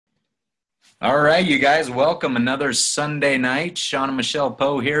All right, you guys, welcome another Sunday night. Shawn and Michelle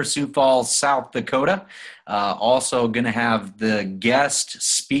Poe here, Sioux Falls, South Dakota. Also going to have the guest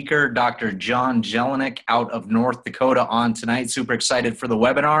speaker, Dr. John Jelinek, out of North Dakota on tonight. Super excited for the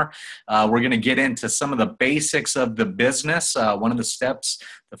webinar. We're going to get into some of the basics of the business, one of the steps,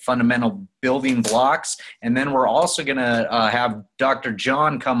 the fundamental building blocks. And then we're also going to have Dr.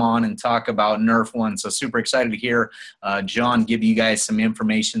 John come on and talk about NRF1. So super excited to hear John give you guys some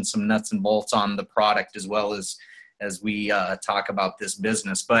information, some nuts and bolts on the product as well as we talk about this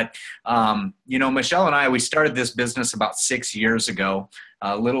business. But, you know, Michelle and I, we started this business about 6 years ago,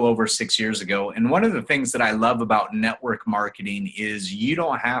 a little over 6 years ago. And one of the things that I love about network marketing is you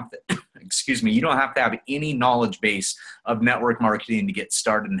don't have to, excuse me, you don't have to have any knowledge base of network marketing to get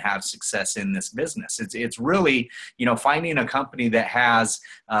started and have success in this business. It's really, you know, finding a company that has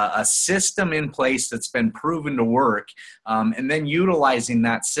a system in place that's been proven to work, and then utilizing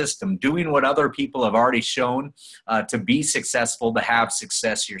that system, doing what other people have already shown to be successful, to have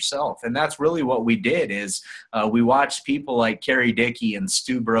success yourself. And that's really what we did is we watched people like Carrie Dickey and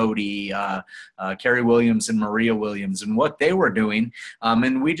Stu Brody, Kerry Williams and Maria Williams, and what they were doing,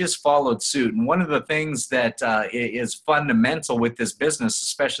 and we just followed suit. And one of the things that is fundamental with this business,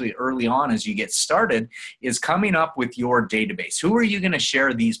 especially early on as you get started, is coming up with your database. Who are you going to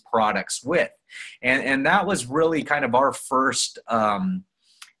share these products with? And that was really kind of our first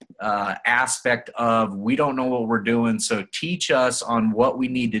aspect of, we don't know what we're doing, so teach us on what we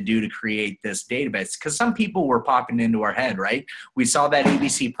need to do to create this database. Because some people were popping into our head, right? We saw that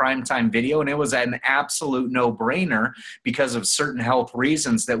ABC primetime video and it was an absolute no-brainer because of certain health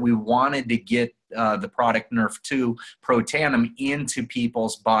reasons that we wanted to get the product NRF2 Pro Tandem into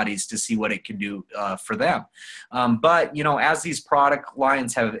people's bodies to see what it could do for them. But, you know, as these product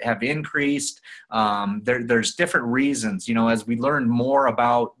lines have increased, there's different reasons. You know, as we learned more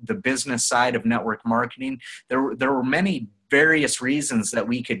about the business side of network marketing, there were many various reasons that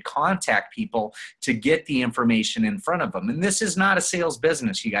we could contact people to get the information in front of them. And this is not a sales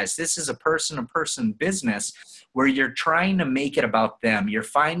business, you guys. This is a person-to-person business where you're trying to make it about them. You're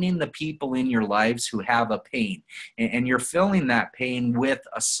finding the people in your lives who have a pain, and you're filling that pain with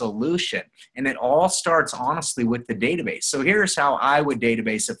a solution. And it all starts, honestly, with the database. So here's how I would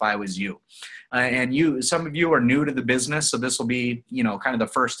database if I was you. And some of you are new to the business, so this will be, you know, kind of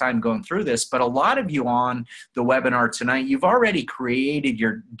the first time going through this. But a lot of you on the webinar tonight, you've already created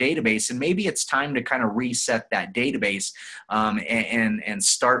your database, and maybe it's time to kind of reset that database and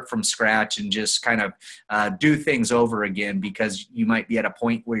start from scratch and just kind of do things over again, because you might be at a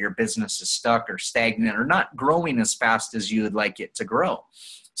point where your business is stuck or stagnant or not growing as fast as you would like it to grow.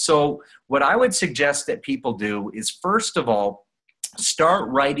 So what I would suggest that people do is, first of all, start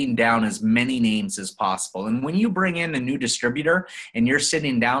writing down as many names as possible. And when you bring in a new distributor and you're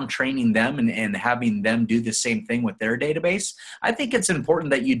sitting down training them and having them do the same thing with their database, I think it's important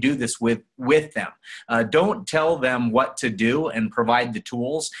that you do this with them. Don't tell them what to do and provide the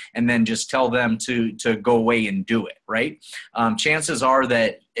tools and then just tell them to go away and do it, right? Chances are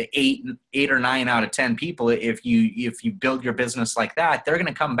that eight or 9 out of 10 people, if you build your business like that, they're going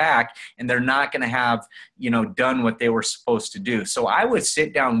to come back and they're not going to have, you know, done what they were supposed to do. So I would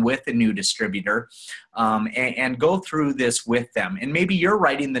sit down with a new distributor and go through this with them. And maybe you're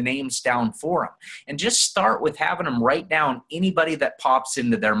writing the names down for them, and just start with having them write down anybody that pops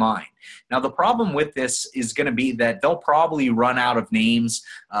into their mind. Now, the problem with this is going to be that they'll probably run out of names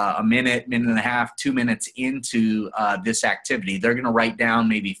a minute, minute and a half, 2 minutes into this activity. They're going to write down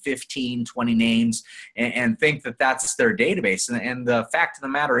maybe 15, 20 names and think that that's their database. And the fact of the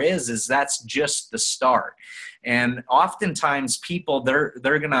matter is that's just the start. And oftentimes people, they're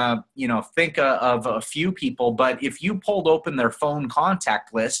going to, you know, think of a few people, but if you pulled open their phone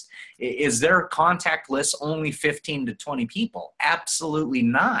contact list, is their contact list only 15 to 20 people? Absolutely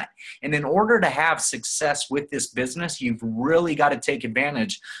not. And in order to have success with this business, you've really got to take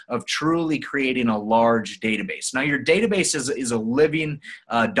advantage of truly creating a large database. Now, your database is a living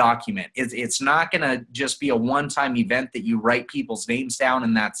document. It's not going to just be a one-time event that you write people's names down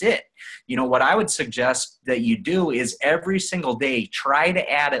and that's it. You know, what I would suggest that you do is every single day, try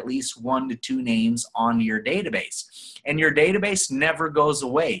to add at least 1 to 2 names onto your database. And your database never goes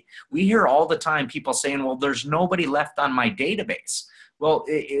away. We hear all the time people saying, well, there's nobody left on my database. Well,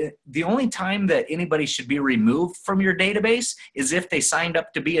 the only time that anybody should be removed from your database is if they signed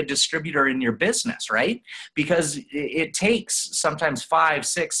up to be a distributor in your business, right? Because it takes sometimes 5,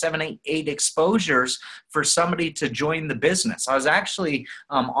 6, 7, 8 exposures for somebody to join the business. I was actually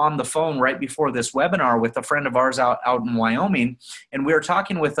on the phone right before this webinar with a friend of ours out in Wyoming, and we were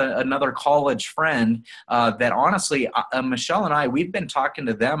talking with another college friend that honestly, Michelle and I, we've been talking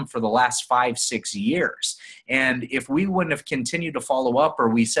to them for the last 5-6 years. And if we wouldn't have continued to follow up, or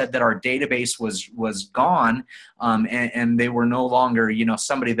we said that our database was gone, and they were no longer, you know,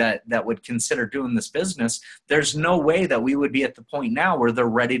 somebody that would consider doing this business, there's no way that we would be at the point now where they're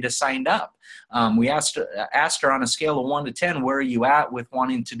ready to sign up. We asked her on a scale of 1 to 10, where are you at with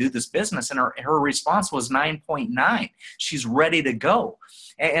wanting to do this business? And her response was 9.9. She's ready to go.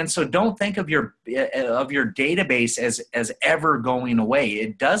 And so don't think of your database as ever going away.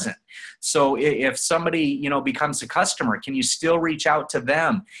 It doesn't. So if somebody, you know, becomes a customer, can you still reach out to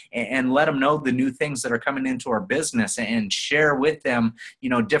them and let them know the new things that are coming into our business and share with them, you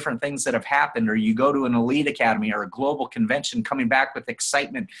know, different things that have happened? Or you go to an elite academy or a global convention coming back with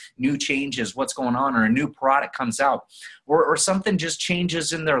excitement, new changes, what's going on, or a new product comes out, or something just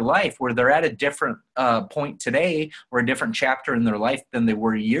changes in their life where they're at a different point today or a different chapter in their life than they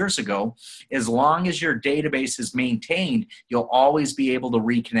were years ago. As long as your database is maintained, you'll always be able to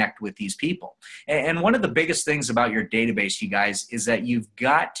reconnect with these people. And one of the biggest things about your database, you guys, is that you've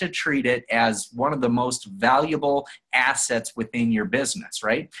got to treat it as one of the most valuable assets within your business,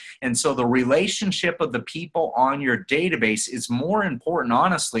 right? And so the relationship of the people on your database is more important,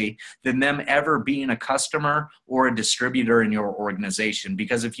 honestly, than them ever being a customer or a distributor in your organization.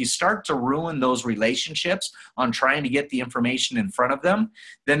 Because if you start to ruin those relationships on trying to get the information in front of them,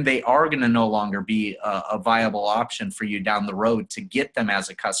 then they are going to no longer be a viable option for you down the road to get them as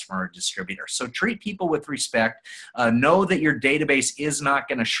a customer or distributor. So treat people with respect. Know that your database is not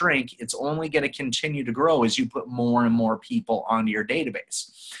going to shrink. It's only going to continue to grow as you put more and more people onto your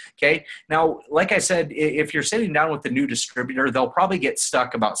database. Okay. Now, like I said, if you're sitting down with a new distributor, they'll probably get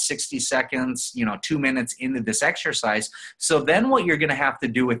stuck about 60 seconds, 2 minutes into this exercise. So then what you're going to have to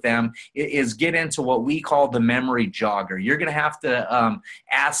do with them is get into what we call the memory jogger. You're going to have to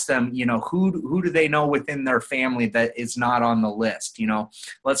ask them, who do they know within their family that is not on the list?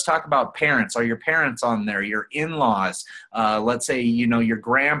 Let's talk about parents. Are your parents on there? Your in-laws? Let's say, your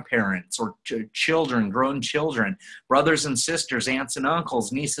grandparents or children, grown children, brothers and sisters, aunts and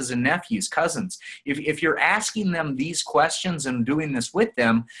uncles, nieces and nephews, cousins. If you're asking them these questions and doing this with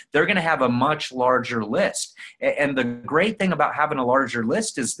them, they're going to have a much larger list. And the great thing about having a larger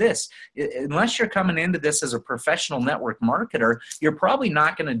list is this: unless you're coming into this as a professional network marketer, you're probably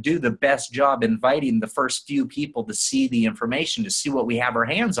not going to do the best job inviting the first few people to see the information, to see what we have our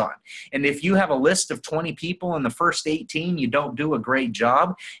hands on. And if you have a list of 20 people and the first 18 you don't do a great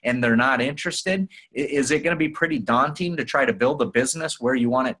job and they're not interested, is it going to be pretty daunting to try to build a business where you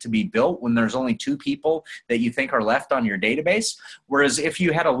want it to be built when there's only 2 people that you think are left on your database? Whereas if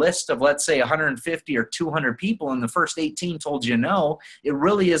you had a list of, let's say, 150 or 200 people and the first 18 told you no, it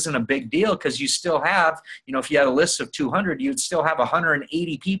really isn't a big deal, because you still have, if you had a list of 200, you'd still have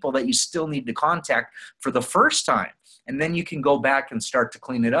 180 people that you still need to contact for the first time. And then you can go back and start to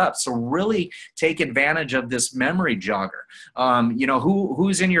clean it up. So really take advantage of this memory jogger.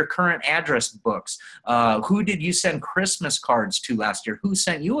 Who's in your current address books? Who did you send Christmas cards to last year? Who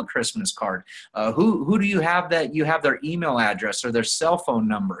sent you a Christmas card? Who do you have that you have their email address or their cell phone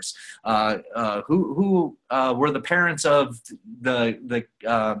numbers? Who were the parents of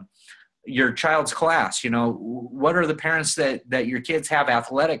your child's class? What are the parents that your kids have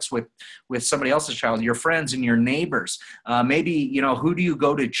athletics with somebody else's child, your friends and your neighbors? Maybe, who do you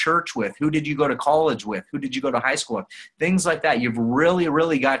go to church with? Who did you go to college with? Who did you go to high school with? Things like that. You've really,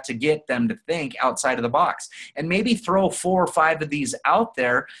 really got to get them to think outside of the box, and maybe throw 4 or 5 of these out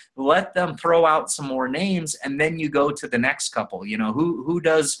there, let them throw out some more names, and then you go to the next couple. Who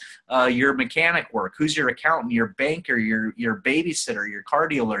does your mechanic work? Who's your accountant, your banker, your babysitter, your car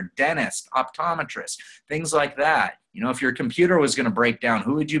dealer, dentist, optometrist, things like that. If your computer was going to break down,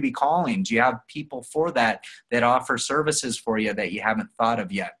 who would you be calling? Do you have people for that offer services for you that you haven't thought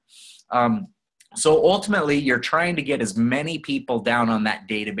of yet? So ultimately, you're trying to get as many people down on that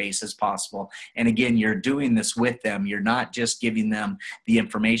database as possible. And again, you're doing this with them. You're not just giving them the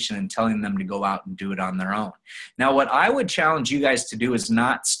information and telling them to go out and do it on their own. Now, what I would challenge you guys to do is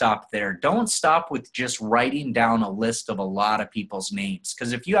not stop there. Don't stop with just writing down a list of a lot of people's names.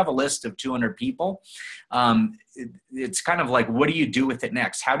 Because if you have a list of 200 people, it's kind of like, what do you do with it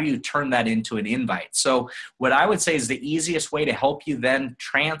next? How do you turn that into an invite? So what I would say is the easiest way to help you then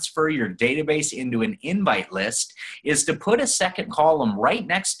transfer your database into an invite list is to put a second column right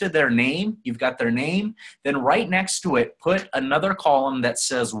next to their name. You've got their name, then right next to it, put another column that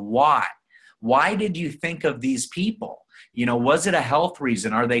says why. Why did you think of these people? You know, was it a health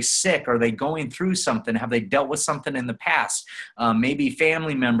reason? Are they sick? Are they going through something? Have they dealt with something in the past? Maybe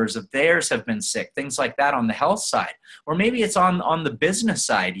family members of theirs have been sick, things like that on the health side. Or maybe it's on the business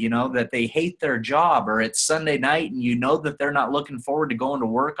side, you know, that they hate their job, or it's Sunday night and you know that they're not looking forward to going to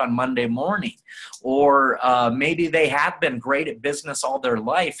work on Monday morning. Or maybe they have been great at business all their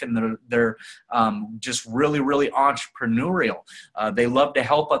life and they're just really, really entrepreneurial. They love to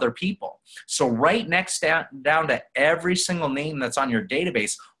help other people. So write next down to every single name that's on your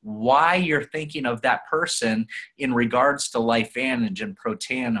database why you're thinking of that person in regards to Lifevantage and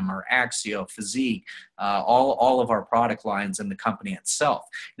Protanum or Axio, Physique, all of our product lines in the company itself.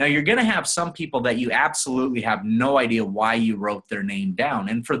 Now, you're going to have some people that you absolutely have no idea why you wrote their name down.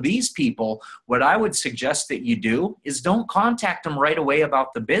 And for these people, what I would suggest that you do is don't contact them right away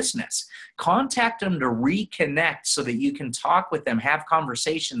about the business. Contact them to reconnect so that you can talk with them, have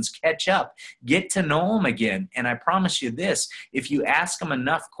conversations, catch up, get to know them again. And I promise you this, if you ask them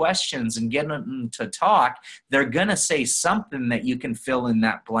enough questions and get them to talk, they're going to say something that you can fill in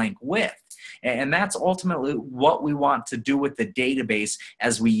that blank with. And that's ultimately what we want to do with the database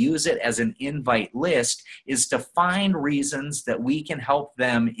as we use it as an invite list, is to find reasons that we can help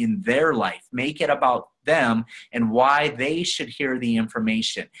them in their life, make it about them and why they should hear the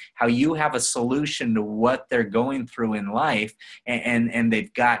information, how you have a solution to what they're going through in life, and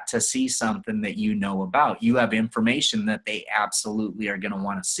they've got to see something that you know about. You have information that they absolutely are going to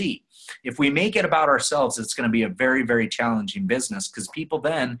want to see. If we make it about ourselves, it's going to be a very, very challenging business, because people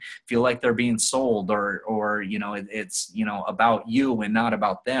then feel like they're being sold, or you know, it's, you know, about you and not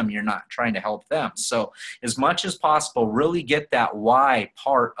about them. You're not trying to help them. So as much as possible, really get that why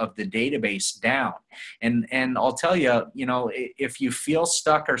part of the database down. And I'll tell you, you know, if you feel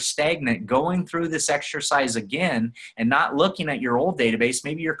stuck or stagnant, going through this exercise again and not looking at your old database,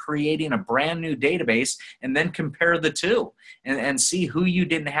 maybe you're creating a brand new database, and then compare the two and see who you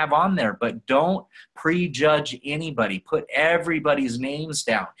didn't have on there. But don't prejudge anybody. Put everybody's names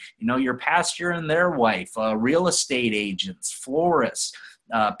down. You know, your pastor and their wife, real estate agents, florists,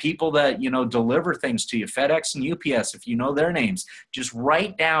 people that, you know, deliver things to you, FedEx and UPS, if you know their names. Just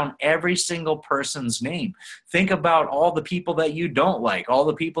write down every single person's name. Think about all the people that you don't like, all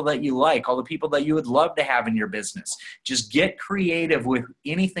the people that you like, all the people that you would love to have in your business. Just get creative with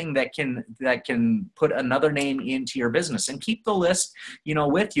anything that can put another name into your business, and keep the list, you know,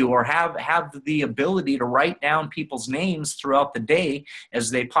 with you, or have the ability to write down people's names throughout the day as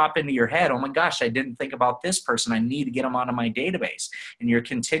they pop into your head. Oh my gosh, I didn't think about this person. I need to get them onto my database. And you're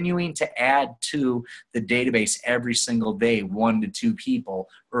continuing to add to the database every single day, 1 to 2 people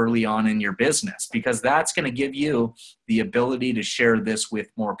early on in your business, because that's going to give you the ability to share this with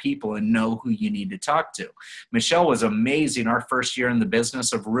more people and know who you need to talk to. Michelle was amazing our first year in the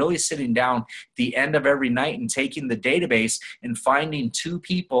business of really sitting down at the end of every night and taking the database and finding 2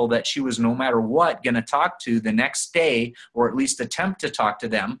 people that she was, no matter what, going to talk to the next day, or at least attempt to talk to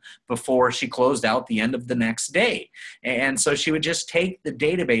them before she closed out the end of the next day. And so she would just take the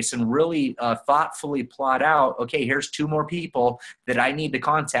database and really thoughtfully plot out, okay, here's 2 more people that I need to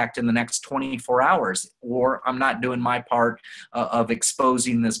contact in the next 24 hours, or I'm not doing my part of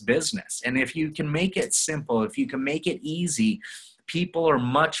exposing this business. And if you can make it simple, if you can make it easy, people are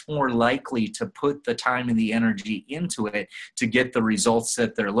much more likely to put the time and the energy into it to get the results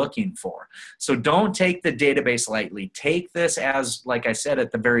that they're looking for. So don't take the database lightly. Take this as, like I said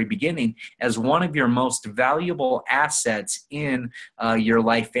at the very beginning, as one of your most valuable assets in your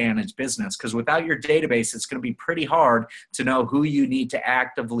Lifevantage business, because without your database, it's going to be pretty hard to know who you need to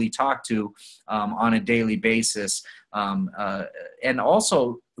actively talk to on a daily basis. And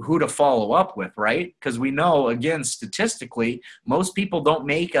also who to follow up with, right? Because we know, again, statistically, most people don't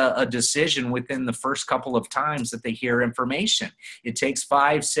make a decision within the first couple of times that they hear information. It takes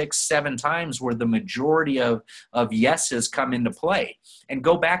 5, 6, 7 times where the majority of yeses come into play. And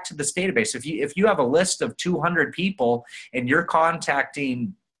go back to this database. If you have a list of 200 people and you're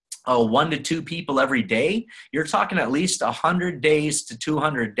contacting 1 to 2 people every day, you're talking at least 100 days to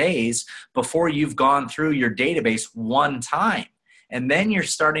 200 days before you've gone through your database one time. And then you're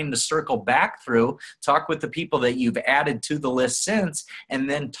starting to circle back through, talk with the people that you've added to the list since, and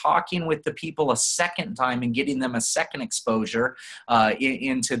then talking with the people a second time and getting them a second exposure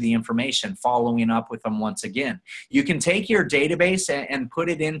into the information, following up with them once again. You can take your database and put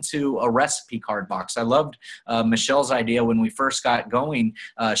it into a recipe card box. I loved Michelle's idea when we first got going.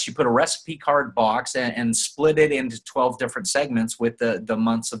 She put a recipe card box and split it into 12 different segments with the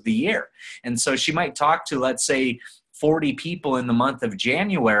months of the year. And so she might talk to, let's say, 40 people in the month of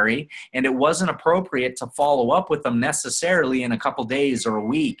January, and it wasn't appropriate to follow up with them necessarily in a couple days or a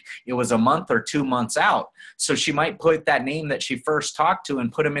week. It was a month or 2 months out. So she might put that name that she first talked to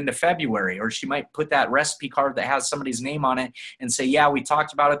and put them into February, or she might put that recipe card that has somebody's name on it and say, yeah, we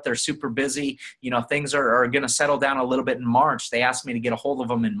talked about it. They're super busy. You know, things are going to settle down a little bit in March. They asked me to get a hold of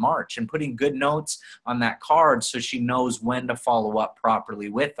them in March, and putting good notes on that card so she knows when to follow up properly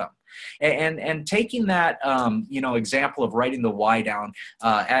with them. And taking that, you know, example of writing the why down,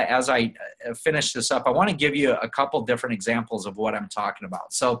 as I finish this up, I want to give you a couple different examples of what I'm talking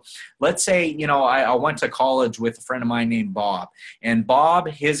about. So let's say, you know, I went to college with a friend of mine named Bob, and Bob,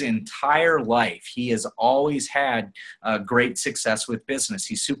 his entire life, he has always had great success with business.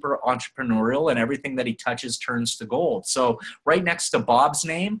 He's super entrepreneurial, and everything that he touches turns to gold. So right next to Bob's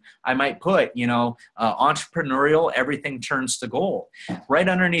name, I might put, you know, entrepreneurial, everything turns to gold. Right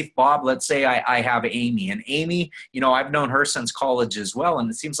underneath Bob, let's say I have Amy, and Amy, you know, I've known her since college as well. And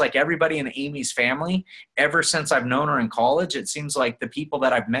it seems like everybody in Amy's family, ever since I've known her in college, it seems like the people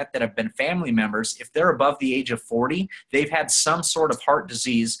that I've met that have been family members, if they're above the age of 40, they've had some sort of heart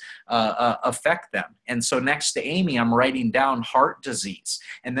disease affect them. And so next to Amy, I'm writing down heart disease.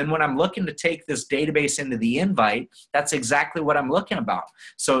 And then when I'm looking to take this database into the invite, that's exactly what I'm looking about.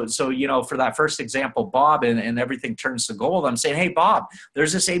 So you know, for that first example, Bob, and everything turns to gold, I'm saying, hey, Bob,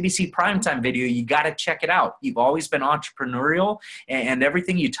 there's this ABC primetime video. You got to check it out. You've always been entrepreneurial, and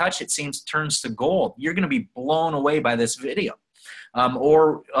everything you touch, it seems, turns to gold. You're going to be blown away by this video.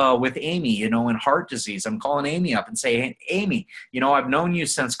 Or with Amy, you know, in heart disease, I'm calling Amy up and say, hey, Amy, you know, I've known you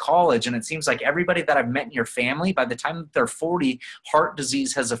since college, and it seems like everybody that I've met in your family, by the time that they're 40, heart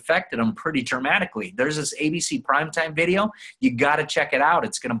disease has affected them pretty dramatically. There's this ABC primetime video. You got to check it out.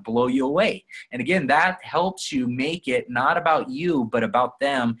 It's going to blow you away. And again, that helps you make it not about you, but about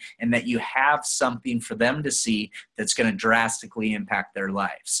them, and that you have something for them to see that's going to drastically impact their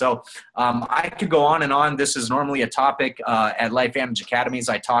life. So I could go on and on. This is normally a topic at Lifevantage Academies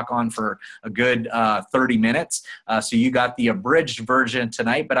I talk on for a good 30 minutes. So you got the abridged version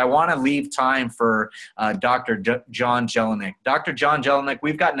tonight, but I want to leave time for Dr. John Jelinek. Dr. John Jelinek,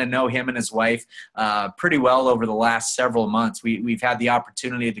 we've gotten to know him and his wife pretty well over the last several months. We've had the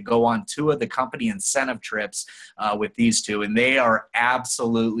opportunity to go on 2 of the company incentive trips with these two, and they are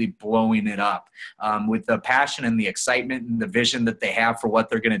absolutely blowing it up with the passion and the excitement and the vision that they have for what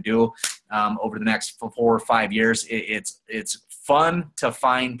they're going to do over the next 4 or 5 years. It's fun to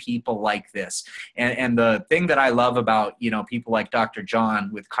find people like this. And the thing that I love about, you know, people like Dr.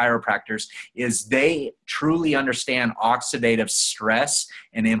 John with chiropractors is they truly understand oxidative stress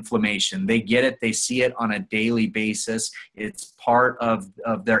and inflammation. They get it. They see it on a daily basis. It's part of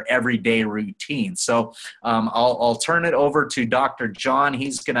their everyday routine. So I'll turn it over to Dr. John.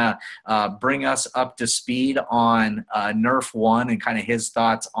 He's going to bring us up to speed on NRF1 and kind of his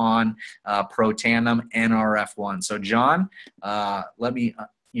thoughts on Protandim NRF1. So John,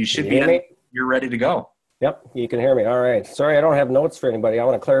 you should be, you're ready to go. Yep, you can hear me. All right. Sorry, I don't have notes for anybody. I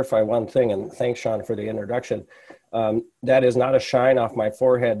want to clarify one thing, and thanks, Shawn, for the introduction. That is not a shine off my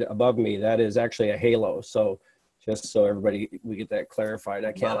forehead above me. That is actually a halo. So just so everybody, we get that clarified.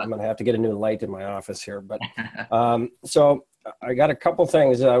 I'm going to have to get a new light in my office here. But so I got a couple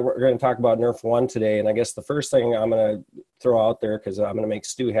things. We're going to talk about NRF1 today. And I guess the first thing I'm going to throw out there, because I'm going to make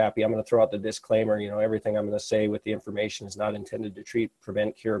Stu happy, I'm going to throw out the disclaimer. You know, everything I'm going to say with the information is not intended to treat,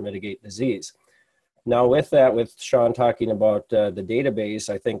 prevent, cure, mitigate disease. Now with that, with Shawn talking about the database,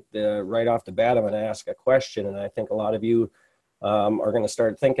 I think right off the bat, I'm going to ask a question. And I think a lot of you are going to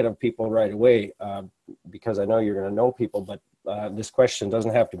start thinking of people right away because I know you're going to know people, but this question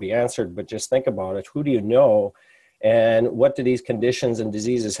doesn't have to be answered, but just think about it. Who do you know? And what do these conditions and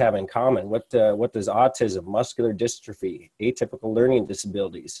diseases have in common? What does autism, muscular dystrophy, atypical learning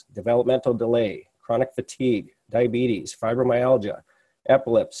disabilities, developmental delay, chronic fatigue, diabetes, fibromyalgia,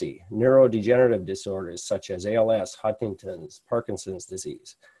 epilepsy, neurodegenerative disorders such as ALS, Huntington's, Parkinson's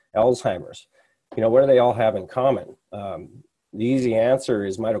disease, Alzheimer's, you know, what do they all have in common? The easy answer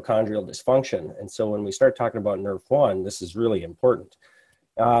is mitochondrial dysfunction. And so when we start talking about NRF1, this is really important.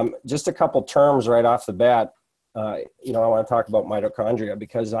 Just a couple terms right off the bat. You know, I want to talk about mitochondria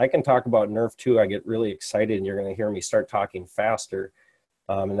because I can talk about NRF2. I get really excited and you're going to hear me start talking faster.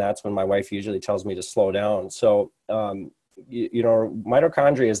 And that's when my wife usually tells me to slow down. So, you know,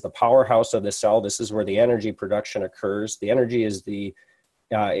 mitochondria is the powerhouse of the cell. This is where the energy production occurs. The energy is the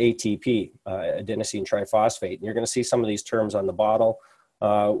ATP, adenosine triphosphate. And you're going to see some of these terms on the bottle.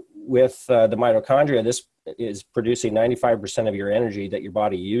 With the mitochondria, this is producing 95% of your energy that your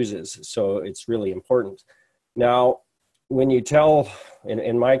body uses. So it's really important. Now, when you tell,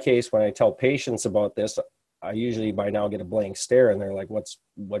 in my case, when I tell patients about this, I usually by now get a blank stare, and they're like,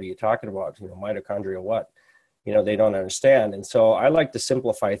 what are you talking about? Mitochondria, what? They don't understand. And so I like to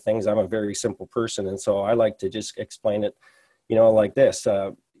simplify things. I'm a very simple person. And so I like to just explain it, like this.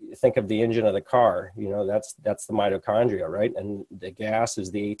 Think of the engine of the car, that's the mitochondria, right? And the gas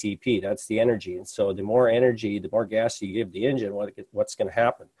is the ATP, that's the energy. And so the more energy, the more gas you give the engine, what's going to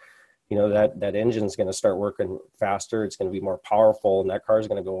happen? That engine is going to start working faster. It's going to be more powerful, and that car is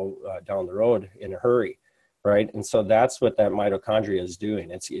going to go down the road in a hurry, right? And so that's what that mitochondria is doing.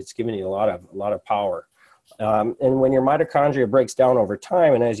 It's giving you a lot of power. And when your mitochondria breaks down over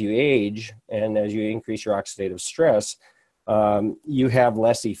time, and as you age and as you increase your oxidative stress, you have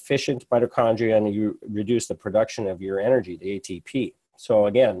less efficient mitochondria, and you reduce the production of your energy, the ATP. So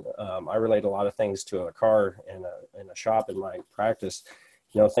again, I relate a lot of things to a car and a shop in my practice.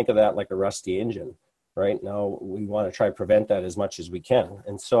 Think of that like a rusty engine, right? Now we want to try to prevent that as much as we can.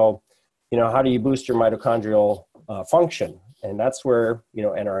 And so, how do you boost your mitochondrial function? And that's where,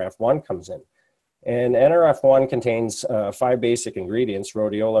 NRF1 comes in. And NRF1 contains 5 basic ingredients: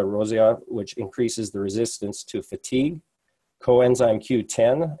 rhodiola rosea, which increases the resistance to fatigue; coenzyme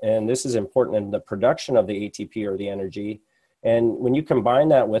Q10, and this is important in the production of the ATP, or the energy. And when you combine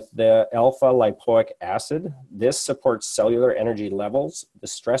that with the alpha lipoic acid, this supports cellular energy levels, the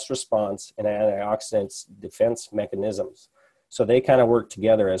stress response, and antioxidants defense mechanisms. So they kind of work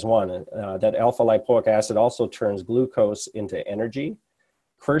together as one. That alpha lipoic acid also turns glucose into energy.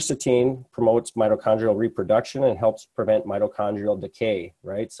 Quercetin promotes mitochondrial reproduction and helps prevent mitochondrial decay,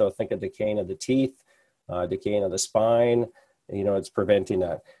 right? So think of decaying of the teeth, decaying of the spine. It's preventing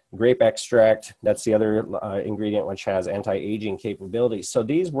that. Grape extract, that's the other ingredient, which has anti-aging capabilities. So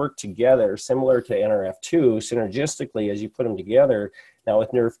these work together, similar to NRF2, synergistically as you put them together. Now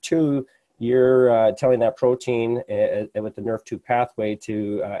with NRF2, you're telling that protein with the NRF2 pathway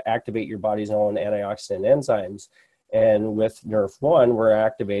to activate your body's own antioxidant enzymes. And with NRF1, we're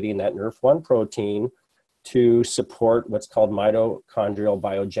activating that NRF1 protein to support what's called mitochondrial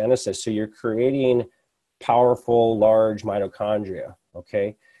biogenesis. So you're creating powerful, large mitochondria,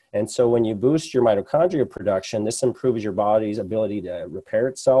 okay? And so when you boost your mitochondria production, this improves your body's ability to repair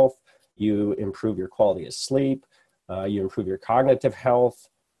itself. You improve your quality of sleep. You improve your cognitive health.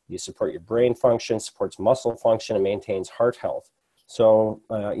 You support your brain function, supports muscle function, and maintains heart health. So,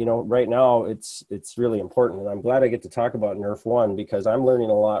 right now it's really important. And I'm glad I get to talk about NRF1 because I'm learning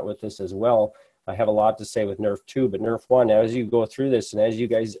a lot with this as well. I have a lot to say with NRF2, but NRF1, as you go through this and as you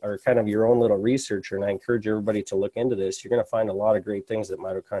guys are kind of your own little researcher, and I encourage everybody to look into this, you're going to find a lot of great things that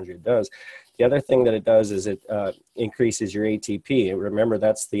mitochondria does. The other thing that it does is it increases your ATP. Remember,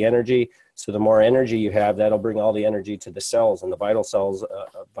 that's the energy. So the more energy you have, that'll bring all the energy to the cells and the vital cells,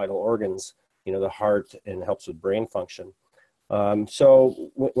 vital organs, the heart, and helps with brain function.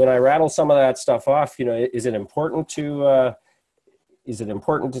 So when I rattle some of that stuff off, is it important to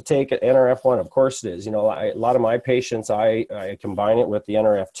take NRF1? Of course it is. A lot of my patients, I combine it with the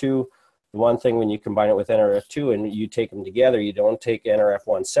NRF2. The one thing when you combine it with NRF2 and you take them together, you don't take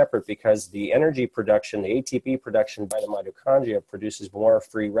NRF1 separate because the energy production, the ATP production by the mitochondria produces more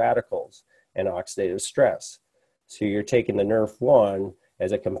free radicals and oxidative stress. So you're taking the NRF1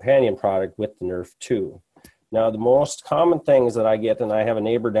 as a companion product with the NRF2. Now, the most common things that I get, and I have a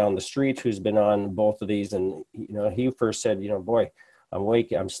neighbor down the street who's been on both of these, and he first said, boy,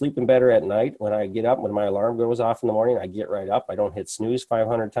 I'm sleeping better at night. When I get up, when my alarm goes off in the morning, I get right up. I don't hit snooze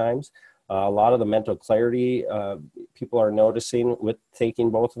 500 times. A lot of the mental clarity people are noticing with taking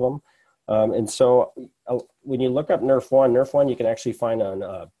both of them. And so when you look up NRF1, you can actually find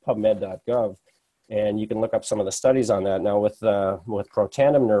on pubmed.gov. And you can look up some of the studies on that. Now with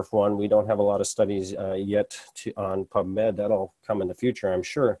Protandim NRF1, we don't have a lot of studies yet on PubMed. That'll come in the future, I'm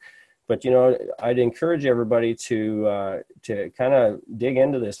sure. But I'd encourage everybody to kind of dig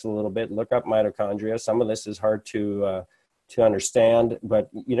into this a little bit. Look up mitochondria. Some of this is hard to understand, but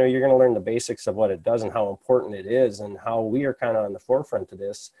you're going to learn the basics of what it does and how important it is, and how we are kind of on the forefront of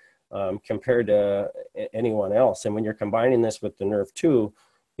this compared to anyone else. And when you're combining this with the NRF2,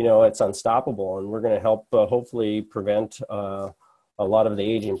 it's unstoppable, and we're going to help hopefully prevent a lot of the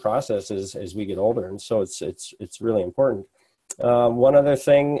aging processes as we get older. And so it's really important. One other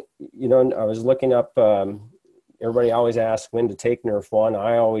thing, I was looking up, everybody always asks when to take NRF1.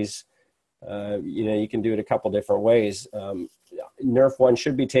 I always, you can do it a couple different ways. NRF1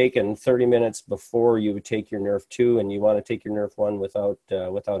 should be taken 30 minutes before you would take your NRF2, and you want to take your NRF1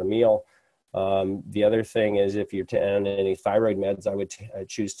 without a meal. The other thing is, if you're on any thyroid meds, I would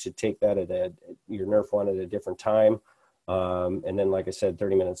choose to take that your NRF1 at a different time. And then, like I said,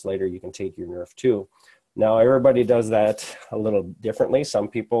 30 minutes later, you can take your NRF2. Now, everybody does that a little differently. Some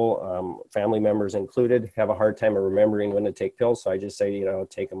people, family members included, have a hard time of remembering when to take pills. So I just say,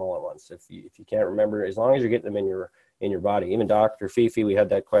 take them all at once. If you can't remember, as long as you're getting them in your body. Even Dr. Fifi, we had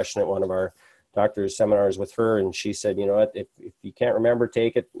that question at one of our doctor's seminars with her, and she said, if you can't remember,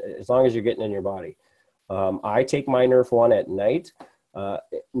 take it as long as you're getting in your body. I take my NRF1 at night.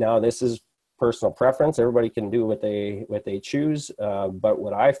 Now, this is personal preference. Everybody can do what they choose. But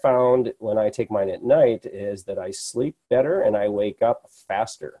what I found when I take mine at night is that I sleep better and I wake up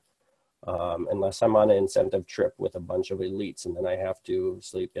faster, unless I'm on an incentive trip with a bunch of elites, and then I have to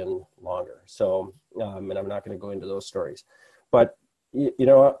sleep in longer. So, and I'm not going to go into those stories, but dig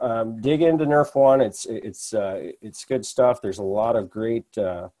into NRF1. It's good stuff. There's a lot of great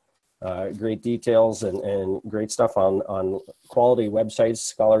details and great stuff on quality websites,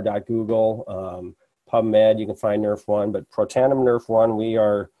 scholar.google, PubMed. You can find NRF1, but Protandim NRF1,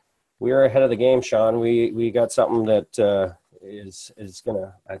 we are ahead of the game, Shawn. We got something that is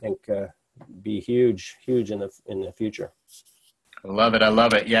gonna, I think, be huge in the future. I love it. I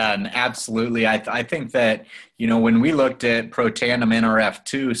love it. Yeah, and absolutely. I think that, when we looked at Protandim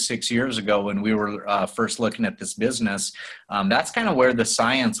NRF2 6 years ago, when we were first looking at this business, that's kind of where the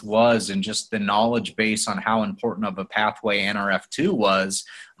science was, and just the knowledge base on how important of a pathway NRF2 was.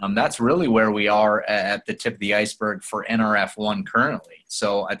 That's really where we are at the tip of the iceberg for NRF1 currently.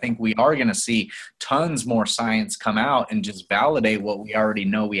 So I think we are going to see tons more science come out and just validate what we already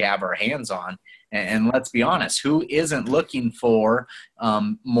know we have our hands on. And let's be honest, who isn't looking for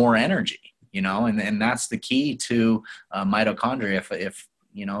more energy, and that's the key to mitochondria. If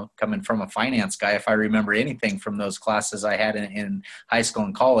coming from a finance guy, if I remember anything from those classes I had in high school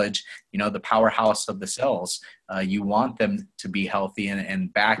and college, the powerhouse of the cells, you want them to be healthy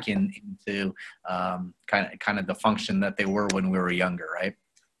and back into kind of the function that they were when we were younger, right?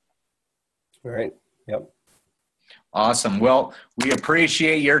 Right. Yep. Awesome. Well, we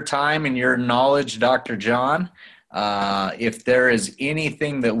appreciate your time and your knowledge, Dr. John. If there is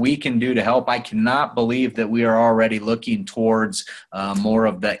anything that we can do to help, I cannot believe that we are already looking towards more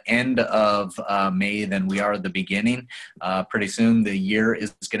of the end of May than we are at the beginning. Pretty soon the year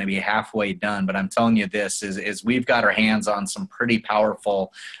is going to be halfway done, but I'm telling you this is we've got our hands on some pretty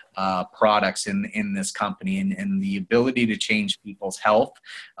powerful products in this company, and the ability to change people's health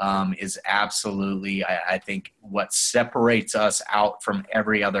is absolutely, I think, what separates us out from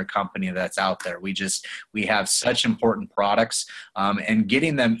every other company that's out there. We have such important products, and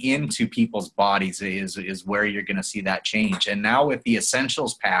getting them into people's bodies is where you're going to see that change. And now with the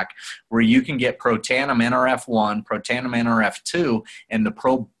Essentials Pack, where you can get Protandim NRF1, Protandim NRF2, and the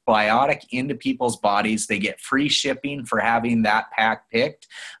probiotic into people's bodies, they get free shipping for having that pack picked.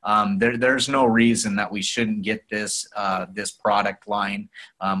 There's no reason that we shouldn't get this product line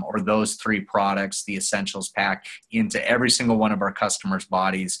or those three products, the Essentials Pack, into every single one of our customers'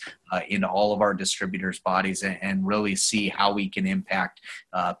 bodies, into all of our distributors' bodies, and really see how we can impact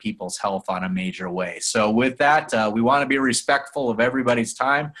people's health on a major way. So with that, we want to be respectful of everybody's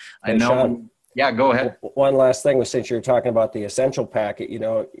time. Hey, I know. Shawn, yeah, go ahead. One last thing, since you're talking about the Essential Pack,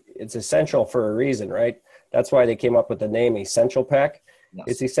 it's essential for a reason, right? That's why they came up with the name Essential Pack. Yes.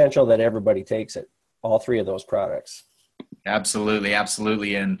 It's essential that everybody takes it, all three of those products. Absolutely.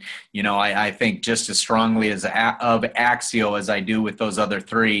 Absolutely. And, I think just as strongly of Axio as I do with those other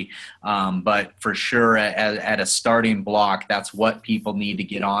three, but for sure at a starting block, that's what people need to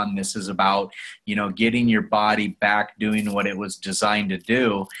get on. This is about, getting your body back doing what it was designed to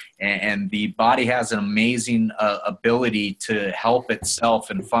do. And the body has an amazing ability to help itself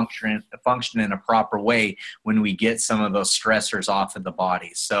and function in a proper way when we get some of those stressors off of the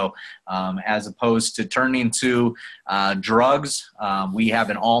body. So as opposed to turning to drugs, we have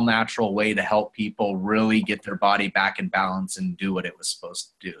an all-natural way to help people really get their body back in balance and do what it was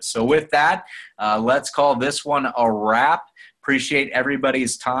supposed to do. So with that, let's call this one a wrap. Appreciate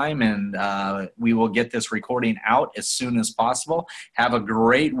everybody's time, and we will get this recording out as soon as possible. Have a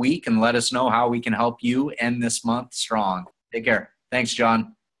great week, and let us know how we can help you end this month strong. Take care. Thanks,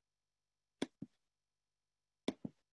 John.